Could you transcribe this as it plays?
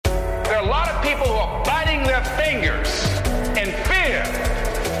people who are biting their fingers in fear.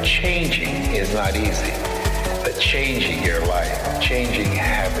 Changing is not easy, but changing your life, changing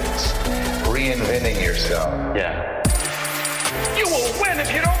habits, reinventing yourself. Yeah. You will win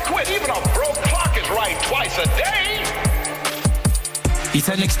if you don't quit. Even a broke clock is right twice a day. It's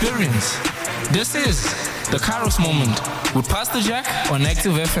an experience. This is the Kairos Moment with Pastor Jack on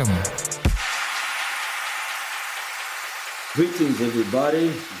Active FM. Greetings,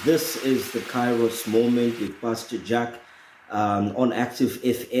 everybody. This is the Kairos Moment with Pastor Jack on Active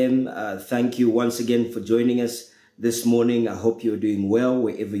FM. Thank you once again for joining us this morning. I hope you're doing well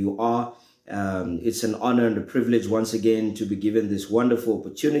wherever you are. It's an honor and a privilege once again to be given this wonderful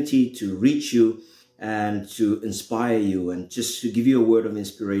opportunity to reach you and to inspire you and just to give you a word of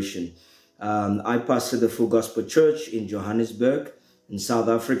inspiration. I pastor the Full Gospel Church in Johannesburg in South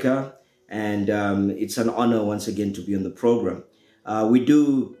Africa, and it's an honor once again to be on the program. We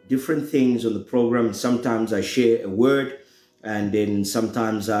do different things on the program. Sometimes I share a word, and then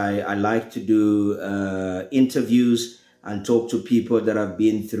sometimes I like to do interviews and talk to people that have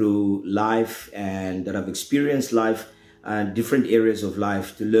been through life and that have experienced life and different areas of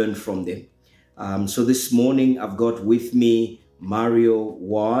life to learn from them. So this morning I've got with me Mario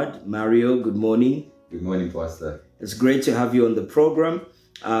Ward. Mario, good morning. Good morning, Pastor. It's great to have you on the program.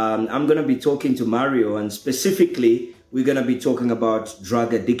 I'm going to be talking to Mario, and specifically we're going to be talking about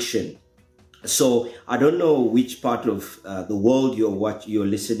drug addiction. So I don't know which part of the world you're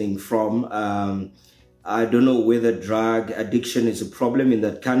listening from. I don't know whether drug addiction is a problem in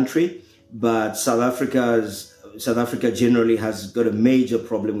that country, but South Africa generally has got a major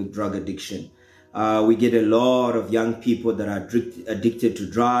problem with drug addiction. We get a lot of young people that are addicted to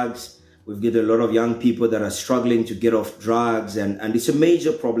drugs. We get a lot of young people that are struggling to get off drugs, and it's a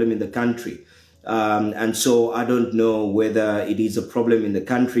major problem in the country. And so I don't know whether it is a problem in the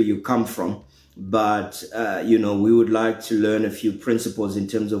country you come from, but we would like to learn a few principles in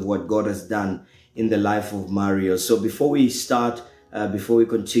terms of what God has done in the life of Mario. So before we start, before we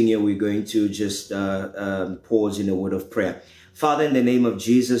continue, we're going to just pause in a word of prayer. Father, in the name of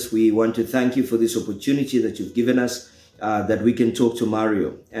Jesus, we want to thank you for this opportunity that you've given us, that we can talk to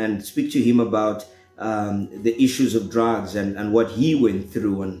Mario and speak to him about the issues of drugs and what he went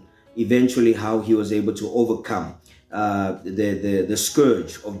through, and eventually how he was able to overcome the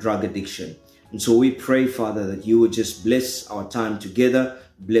scourge of drug addiction. And so we pray, Father, that you would just bless our time together,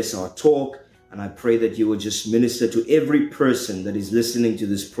 bless our talk, and I pray that you would just minister to every person that is listening to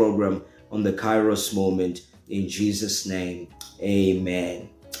this program on the Kairos Moment. In Jesus' name, amen.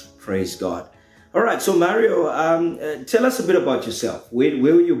 Praise God. All right, so Mario, tell us a bit about yourself. Where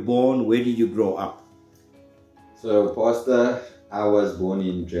were you born? Where did you grow up? So, Pastor, I was born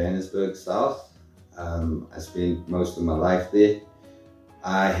in Johannesburg, South. I spent most of my life there.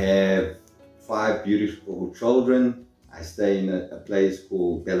 I have 5 beautiful children. I stay in a place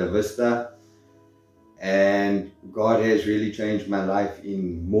called Bella Vista. And God has really changed my life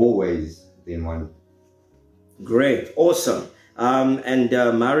in more ways than one. Great, awesome. And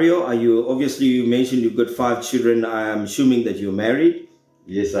Mario, you mentioned you've got 5 children. I'm assuming that you're married.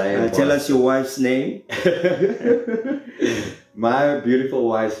 Yes, I am. Tell us your wife's name. My beautiful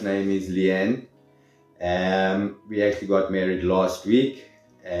wife's name is Leanne. We actually got married last week,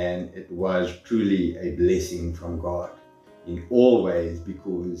 and it was truly a blessing from God in all ways,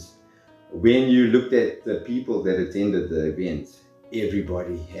 because when you looked at the people that attended the event,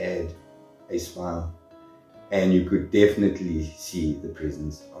 everybody had a smile. And you could definitely see the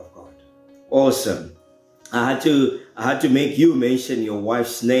presence of God. Awesome. I had to make you mention your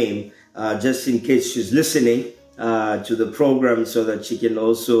wife's name just in case she's listening to the program, so that she can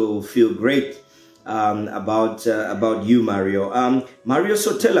also feel great about you, Mario. Mario,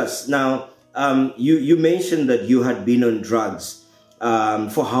 so tell us now. You mentioned that you had been on drugs.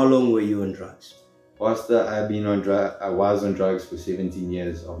 For how long were you on drugs? Pastor, I was on drugs for 17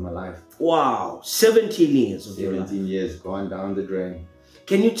 years of my life. Wow, 17 years of your life. 17 years gone down the drain.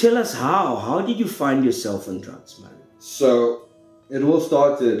 Can you tell us how? How did you find yourself on drugs, Mario? So, it all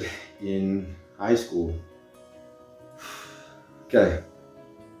started in high school. Okay.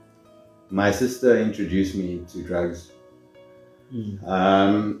 My sister introduced me to drugs.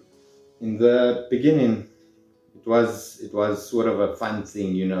 In the beginning, it was sort of a fun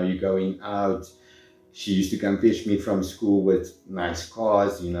thing, you're going out. She used to come fetch me from school with nice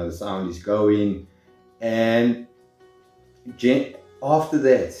cars, the sound is going. And after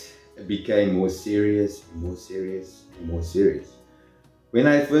that, it became more serious and more serious and more serious. When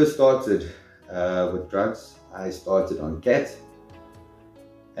I first started with drugs, I started on cat.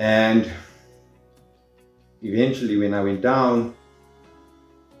 And eventually when I went down,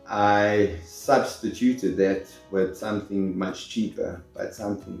 I substituted that with something much cheaper, but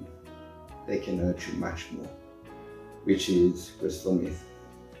something that can hurt you much more, which is crystal meth.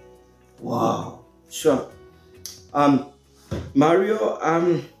 Wow. Sure.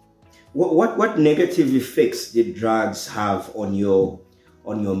 Mario, what negative effects did drugs have on your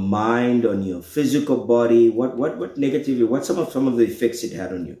mind, on your physical body? What negative? What some of the effects it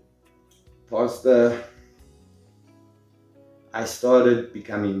had on you? Pastor, I started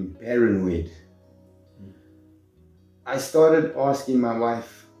becoming paranoid. I started asking my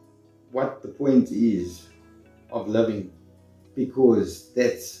wife what the point is of living, because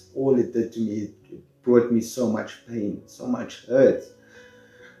that's all it did to me. It brought me so much pain, so much hurt.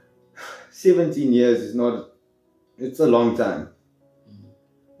 17 years is not, it's a long time.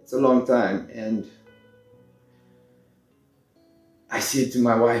 It's a long time. And I said to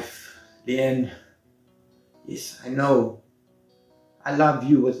my wife, Leanne, yes, I know. I love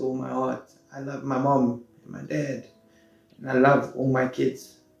you with all my heart. I love my mom and my dad. And I love all my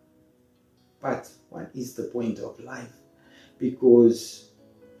kids. But what is the point of life? Because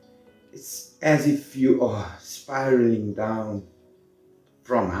it's as if you are spiraling down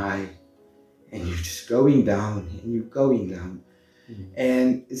from high, and you're just going down and you're going down.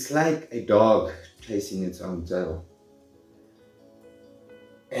 And it's like a dog chasing its own tail.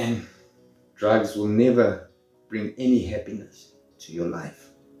 And drugs will never bring any happiness to your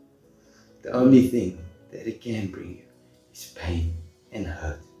life. The only thing that it can bring you is pain and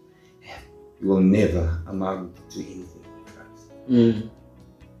hurt. And you will never amount to anything with drugs.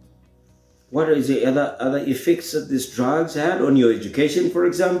 What is the other effects that these drugs had on your education, for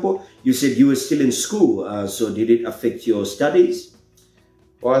example? You said you were still in school, so did it affect your studies?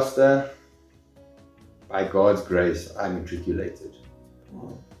 Pastor, by God's grace, I matriculated.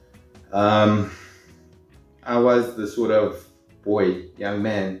 I was the sort of boy, young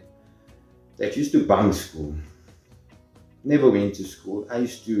man, that used to bunk school. Never went to school. I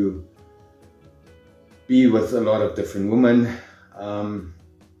used to be with a lot of different women,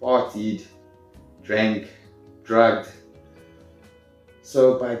 partied, drank, drugged.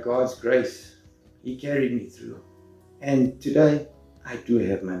 So by God's grace, He carried me through. And today, I do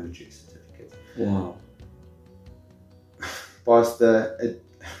have my matric certificate. Wow. Pastor,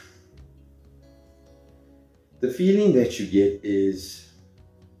 the feeling that you get is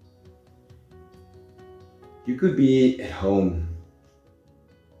you could be at home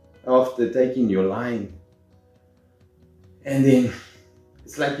after taking your line, and then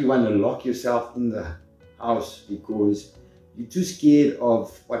it's like you want to lock yourself in the house because you're too scared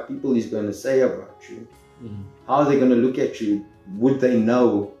of what people is going to say about you. How they're going to look at you. Would they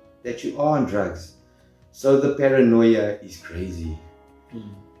know that you are on drugs? So the paranoia is crazy.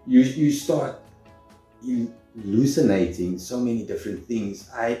 You start hallucinating so many different things.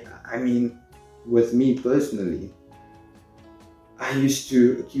 I mean, with me personally, I used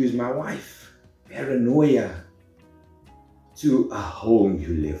to accuse my wife. Paranoia to a whole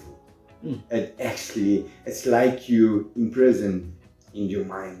new level. And actually, it's like you in prison in your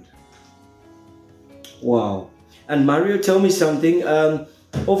mind. Wow. And Mario, tell me something.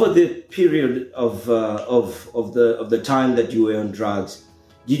 Over the period of the time that you were on drugs,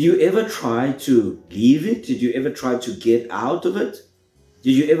 did you ever try to leave it? Did you ever try to get out of it?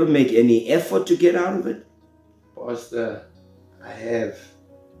 Did you ever make any effort to get out of it? Pastor, I have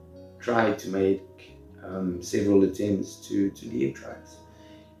tried to make several attempts to leave drugs.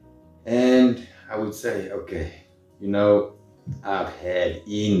 And I would say, okay, I've had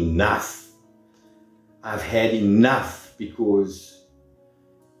enough. I've had enough because,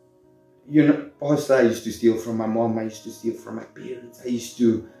 Pastor, I used to steal from my mom. I used to steal from my parents. I used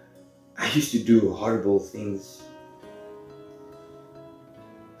to do horrible things.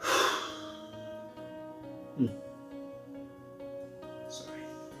 Sorry.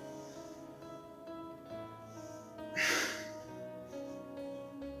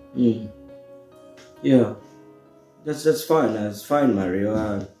 Yeah, that's fine. That's fine,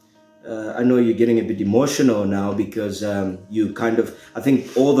 Mario. I know you're getting a bit emotional now because you I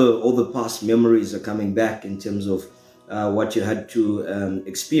think all the past memories are coming back in terms of what you had to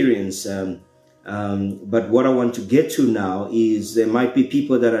experience. But what I want to get to now is there might be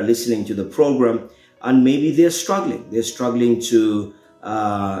people that are listening to the program and maybe they're struggling. They're struggling to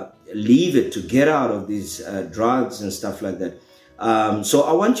leave it, to get out of these drugs and stuff like that. So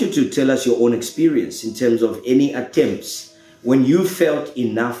I want you to tell us your own experience in terms of any attempts when you felt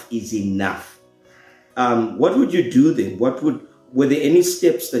enough is enough. What would you do then? Were there any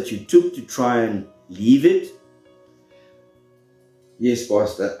steps that you took to try and leave it? Yes,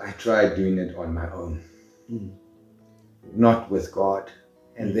 Pastor, I tried doing it on my own. Not with God.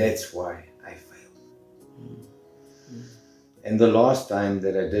 And that's why I failed. And the last time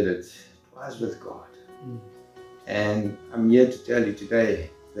that I did it was with God. And I'm here to tell you today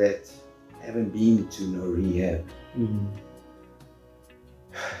that I haven't been to no rehab.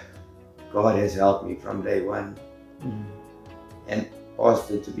 God has helped me from day one. And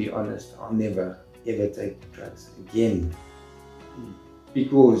Pastor, to be honest, I'll never ever take drugs again.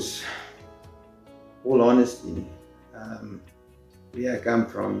 Because, all honesty, where I come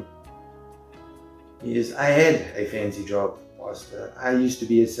from is I had a fancy job, Pastor. I used to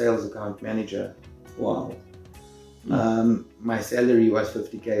be a sales account manager. Wow. My salary was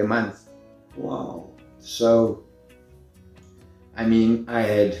 50K a month. Wow. So, I mean, I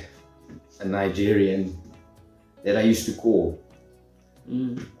had a Nigerian that I used to call.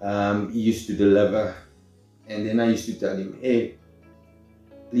 He used to deliver, and then I used to tell him, hey,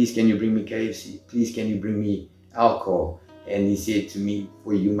 please can you bring me KFC? Please can you bring me alcohol? And he said to me,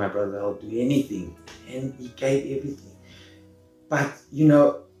 for you, my brother, I'll do anything. And he gave everything. But, you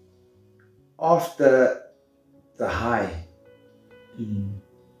know, after the high,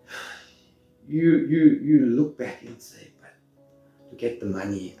 you look back and say, but look at the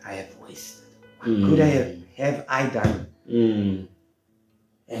money I have wasted. What could I have I done?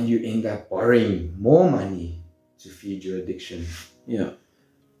 And you end up borrowing more money to feed your addiction. Yeah.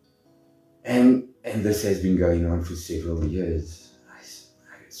 And this has been going on for several years. I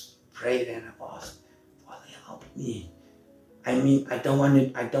just prayed and I asked, Father, help me. I mean, I don't want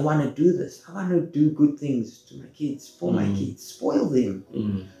to do this. I want to do good things to my kids, for my kids, spoil them.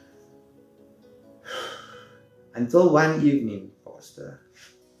 Until one evening, Pastor,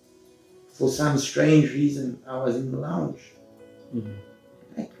 for some strange reason, I was in the lounge.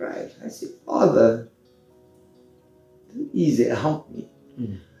 I cried. I said, Father, please help me.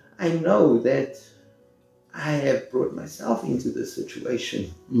 I know that I have brought myself into this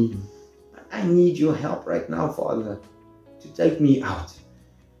situation. But I need your help right now, Father, to take me out.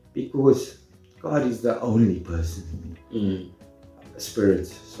 Because God is the only person,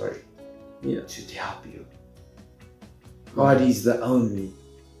 Spirit, to help you. God is the only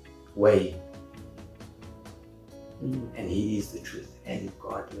way. And He is the truth. And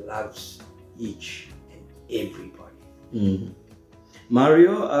God loves each and everybody.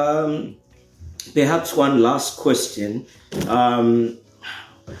 Mario, perhaps one last question.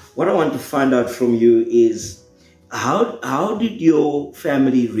 What I want to find out from you is how did your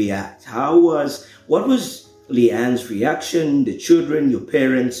family react? What was Leanne's reaction, the children, your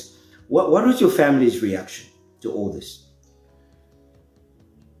parents? What was your family's reaction to all this?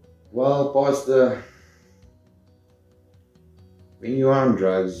 Well, Pastor, when you are on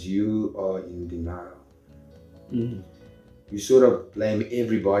drugs, you are in denial. You sort of blame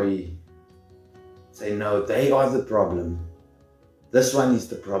everybody. Say, no, they are the problem. This one is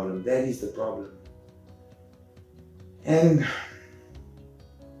the problem. That is the problem. And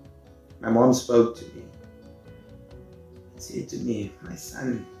my mom spoke to me and said to me, my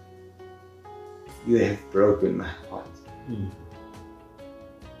son, you have broken my heart.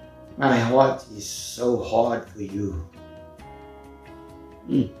 My heart is so hard for you.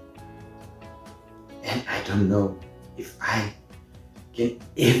 And I don't know if I can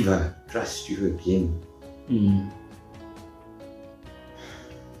ever trust you again. And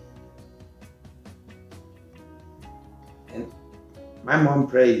my mom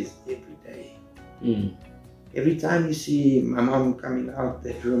prays every day. Every time you see my mom coming out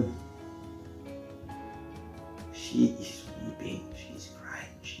that room, she is weeping, she's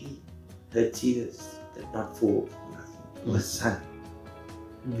crying, her tears did not fall for nothing to her son.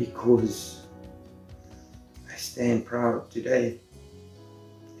 Because I stand proud today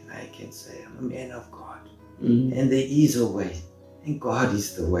and I can say I'm a man of God. And there is a way, and God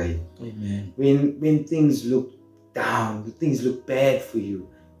is the way. Amen. When things look down, when things look bad for you,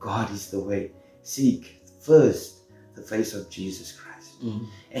 God is the way. Seek first the face of Jesus Christ,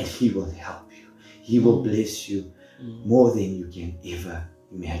 and He will help you. He will bless you more than you can ever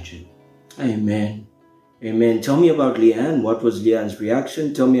imagine. Amen. Amen. Tell me about Leanne. What was Leanne's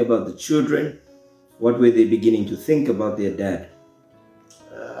reaction? Tell me about the children. What were they beginning to think about their dad?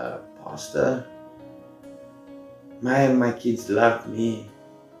 Pastor, my kids loved me,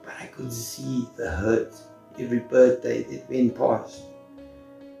 but I could see the hurt every birthday that went past.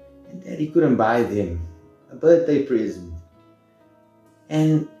 And Daddy couldn't buy them a birthday present.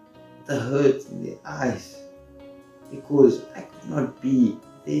 And the hurt in their eyes, because I could not be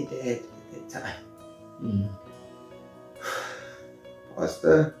their dad at that time.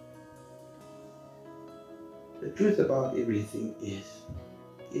 Pastor, the truth about everything is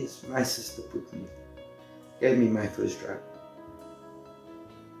my sister gave me my first drug.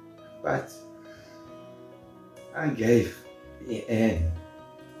 But I gave Anne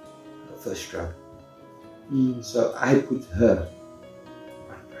her first drug. So I put her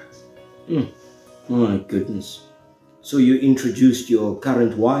on drugs. Oh my goodness. So you introduced your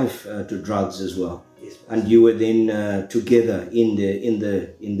current wife to drugs as well? Yes. And you were then together in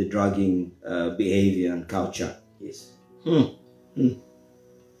the drugging behavior and culture? Yes.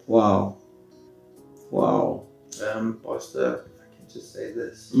 Wow. Pastor, if I can just say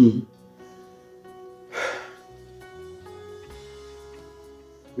this.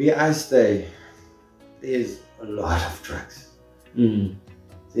 Where I stay, there's a lot of drugs.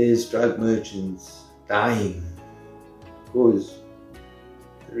 There's drug merchants dying because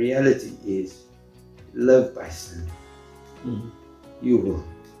the reality is, live by sin, you will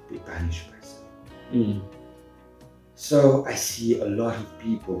be punished by sin. So I see a lot of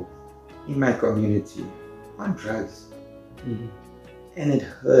people in my community on drugs, and it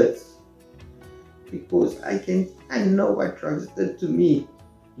hurts because I know what drugs did to me,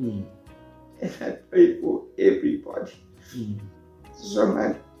 and I pray for everybody.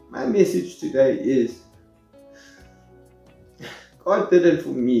 So my message today is, God did it for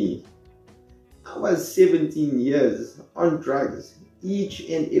me. I was 17 years on drugs each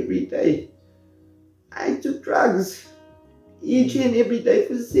and every day. I took drugs each and every day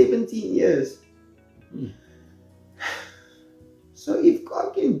for 17 years. So if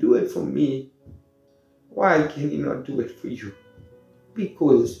God can do it for me, why can He not do it for you?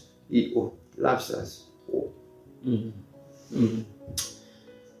 Because He loves us all.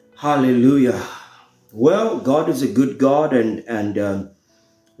 Hallelujah. Well, God is a good God, and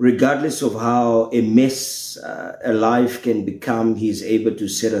regardless of how a mess a life can become, He's able to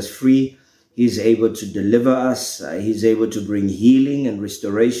set us free. He's able to deliver us. He's able to bring healing and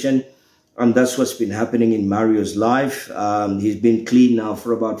restoration. And that's what's been happening in Mario's life. He's been clean now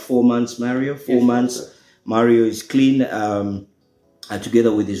for about 4 months, Mario. 4 months. Sir. Mario is clean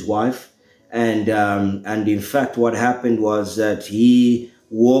together with his wife. And in fact, what happened was that he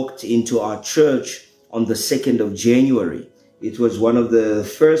walked into our church on the 2nd of January. It was one of the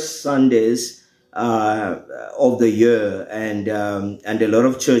first Sundays of the year, and a lot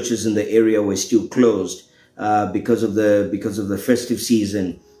of churches in the area were still closed because of the festive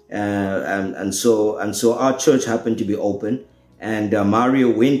season, and so our church happened to be open, and Mario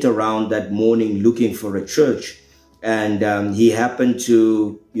went around that morning looking for a church, and he happened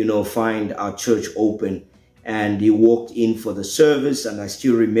to find our church open, and he walked in for the service. And I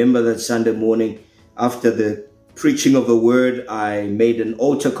still remember that Sunday morning after the preaching of the word, I made an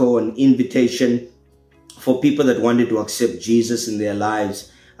altar call, an invitation for people that wanted to accept Jesus in their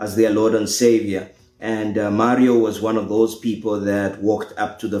lives as their Lord and Savior. And Mario was one of those people that walked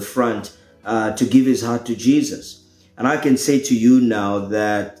up to the front to give his heart to Jesus. And I can say to you now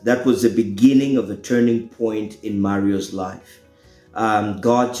that that was the beginning of a turning point in Mario's life.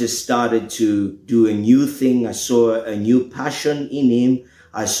 God just started to do a new thing. I saw a new passion in him.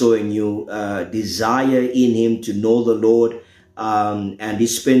 I saw a new desire in him to know the Lord. And he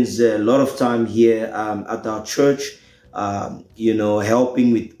spends a lot of time here at our church,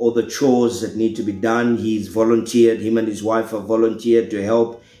 helping with all the chores that need to be done. He's volunteered. Him and his wife have volunteered to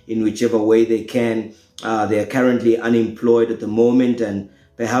help in whichever way they can. They are currently unemployed at the moment, and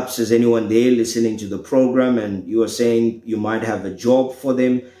perhaps there's anyone there listening to the program and you are saying you might have a job for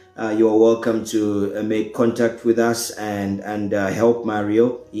them. You are welcome to make contact with us and help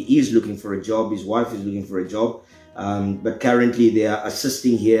Mario. He is looking for a job. His wife is looking for a job. But currently they are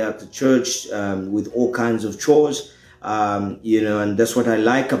assisting here at the church with all kinds of chores. And that's what I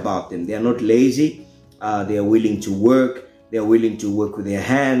like about them. They are not lazy. They are willing to work. They are willing to work with their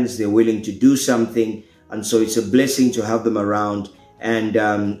hands. They're willing to do something. And so it's a blessing to have them around. And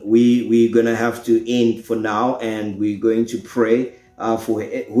we're going to have to end for now, and we're going to pray for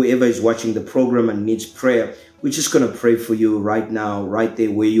whoever is watching the program and needs prayer. We're just going to pray for you right now, right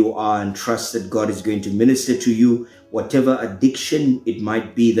there where you are, and trust that God is going to minister to you. Whatever addiction it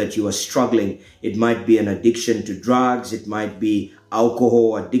might be that you are struggling, it might be an addiction to drugs, it might be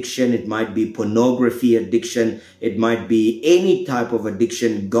alcohol addiction, it might be pornography addiction, it might be any type of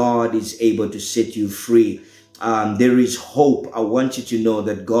addiction. God is able to set you free. There is hope. I want you to know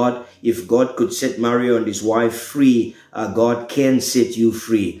that God, if God could set Mario and his wife free, God can set you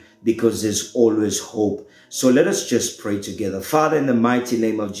free, because there's always hope. So let us just pray together. Father, in the mighty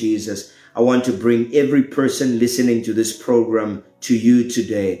name of Jesus, I want to bring every person listening to this program to you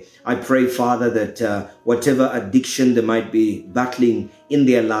today. I pray, Father, that whatever addiction they might be battling in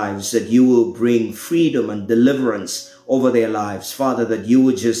their lives, that you will bring freedom and deliverance over their lives. Father, that you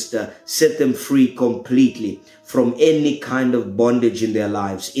would just set them free completely from any kind of bondage in their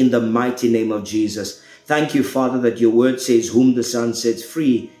lives, in the mighty name of Jesus. Thank you, Father, that your word says, whom the Son sets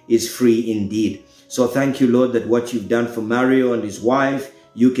free is free indeed. So thank you, Lord, that what you've done for Mario and his wife,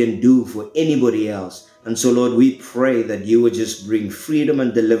 you can do for anybody else. And so, Lord, we pray that you would just bring freedom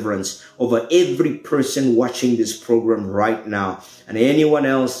and deliverance over every person watching this program right now. And anyone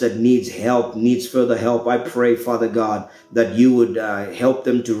else that needs help, needs further help, I pray, Father God, that you would help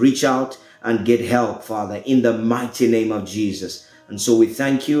them to reach out and get help, Father, in the mighty name of Jesus. And so we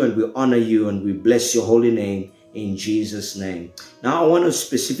thank you and we honor you and we bless your holy name in Jesus' name. Now, I want to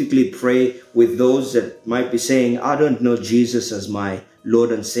specifically pray with those that might be saying, I don't know Jesus as my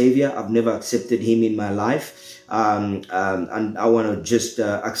Lord and Savior. I've never accepted him in my life. And I want to just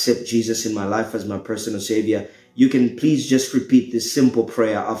accept Jesus in my life as my personal Savior. You can please just repeat this simple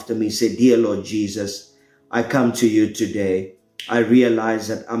prayer after me. Say, dear Lord Jesus, I come to you today. I realize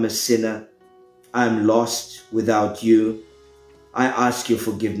that I'm a sinner. I'm lost without you. I ask your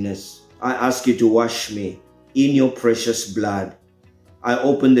forgiveness. I ask you to wash me in your precious blood. I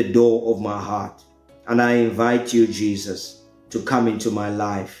open the door of my heart and I invite you, Jesus, to come into my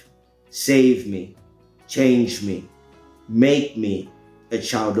life. Save me, change me, make me a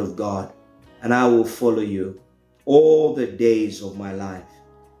child of God, and I will follow you all the days of my life.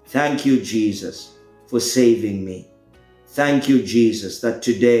 Thank you, Jesus, for saving me. Thank you, Jesus, that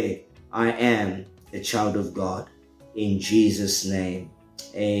today I am a child of God. In Jesus' name,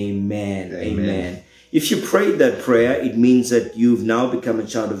 amen. Amen. If you prayed that prayer, it means that you've now become a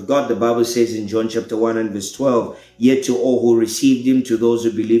child of God. The Bible says in John chapter 1 and verse 12, yet to all who received him, to those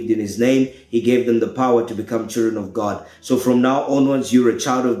who believed in his name, he gave them the power to become children of God. So from now onwards, you're a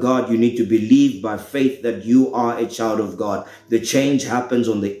child of God. You need to believe by faith that you are a child of God. The change happens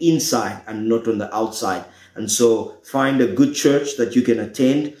on the inside and not on the outside. And so find a good church that you can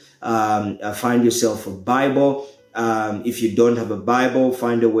attend. Find yourself a Bible. If you don't have a Bible,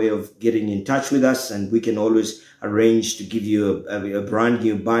 find a way of getting in touch with us, and we can always arrange to give you a brand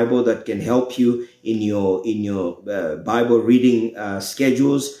new Bible that can help you in your Bible reading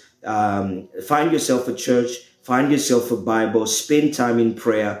schedules. Find yourself a church, find yourself a Bible, spend time in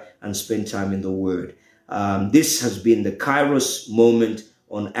prayer and spend time in the Word. This has been the Kairos Moment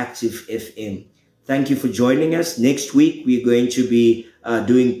on Active FM. Thank you for joining us. Next week, we're going to be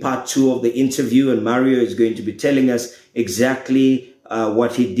doing part 2 of the interview, and Mario is going to be telling us exactly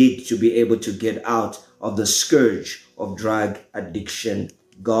what he did to be able to get out of the scourge of drug addiction.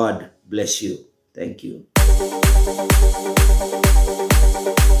 God bless you. Thank you.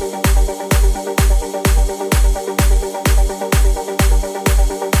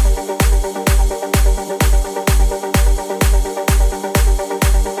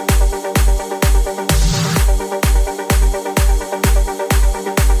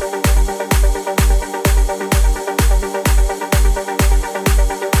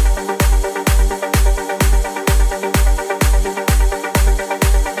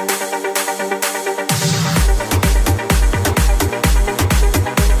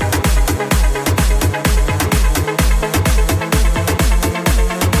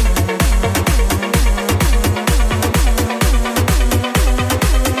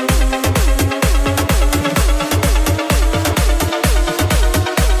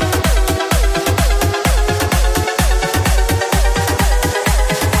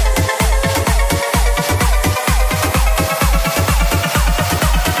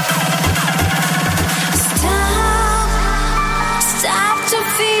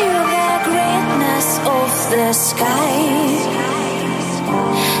 The sky,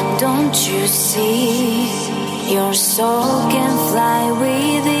 don't you see? Your soul can fly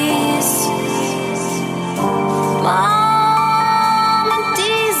with ease. Moment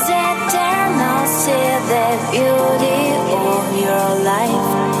is eternal. See the beauty of your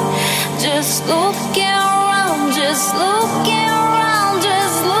life. Just look around, just look around,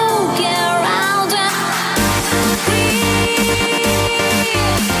 just look around and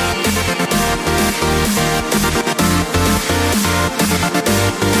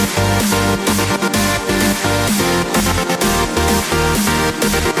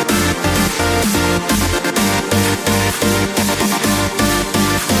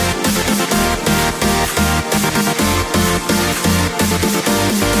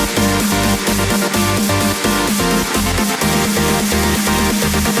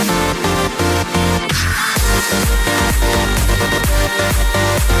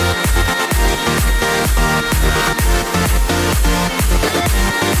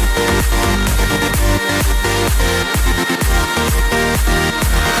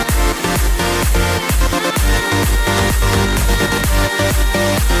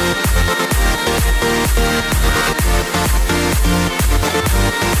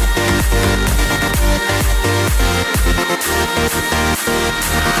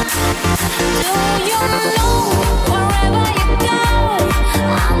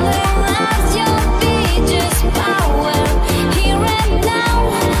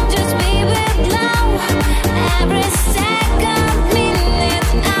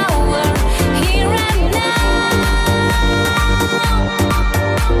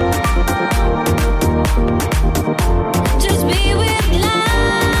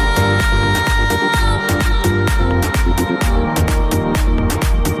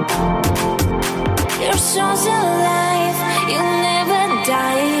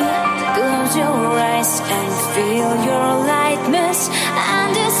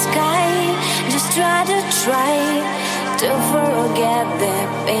try to forget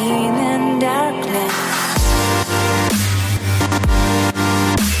the pain and darkness.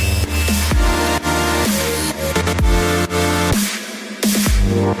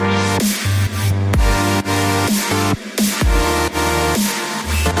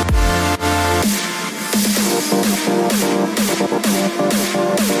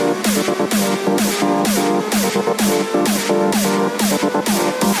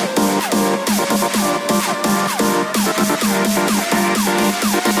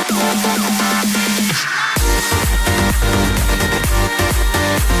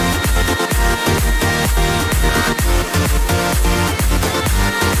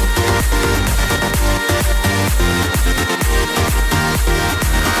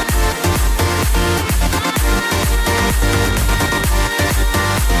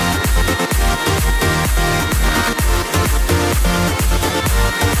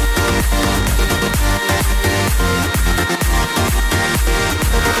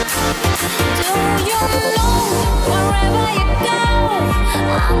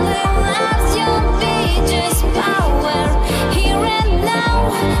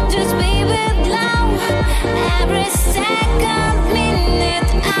 Every second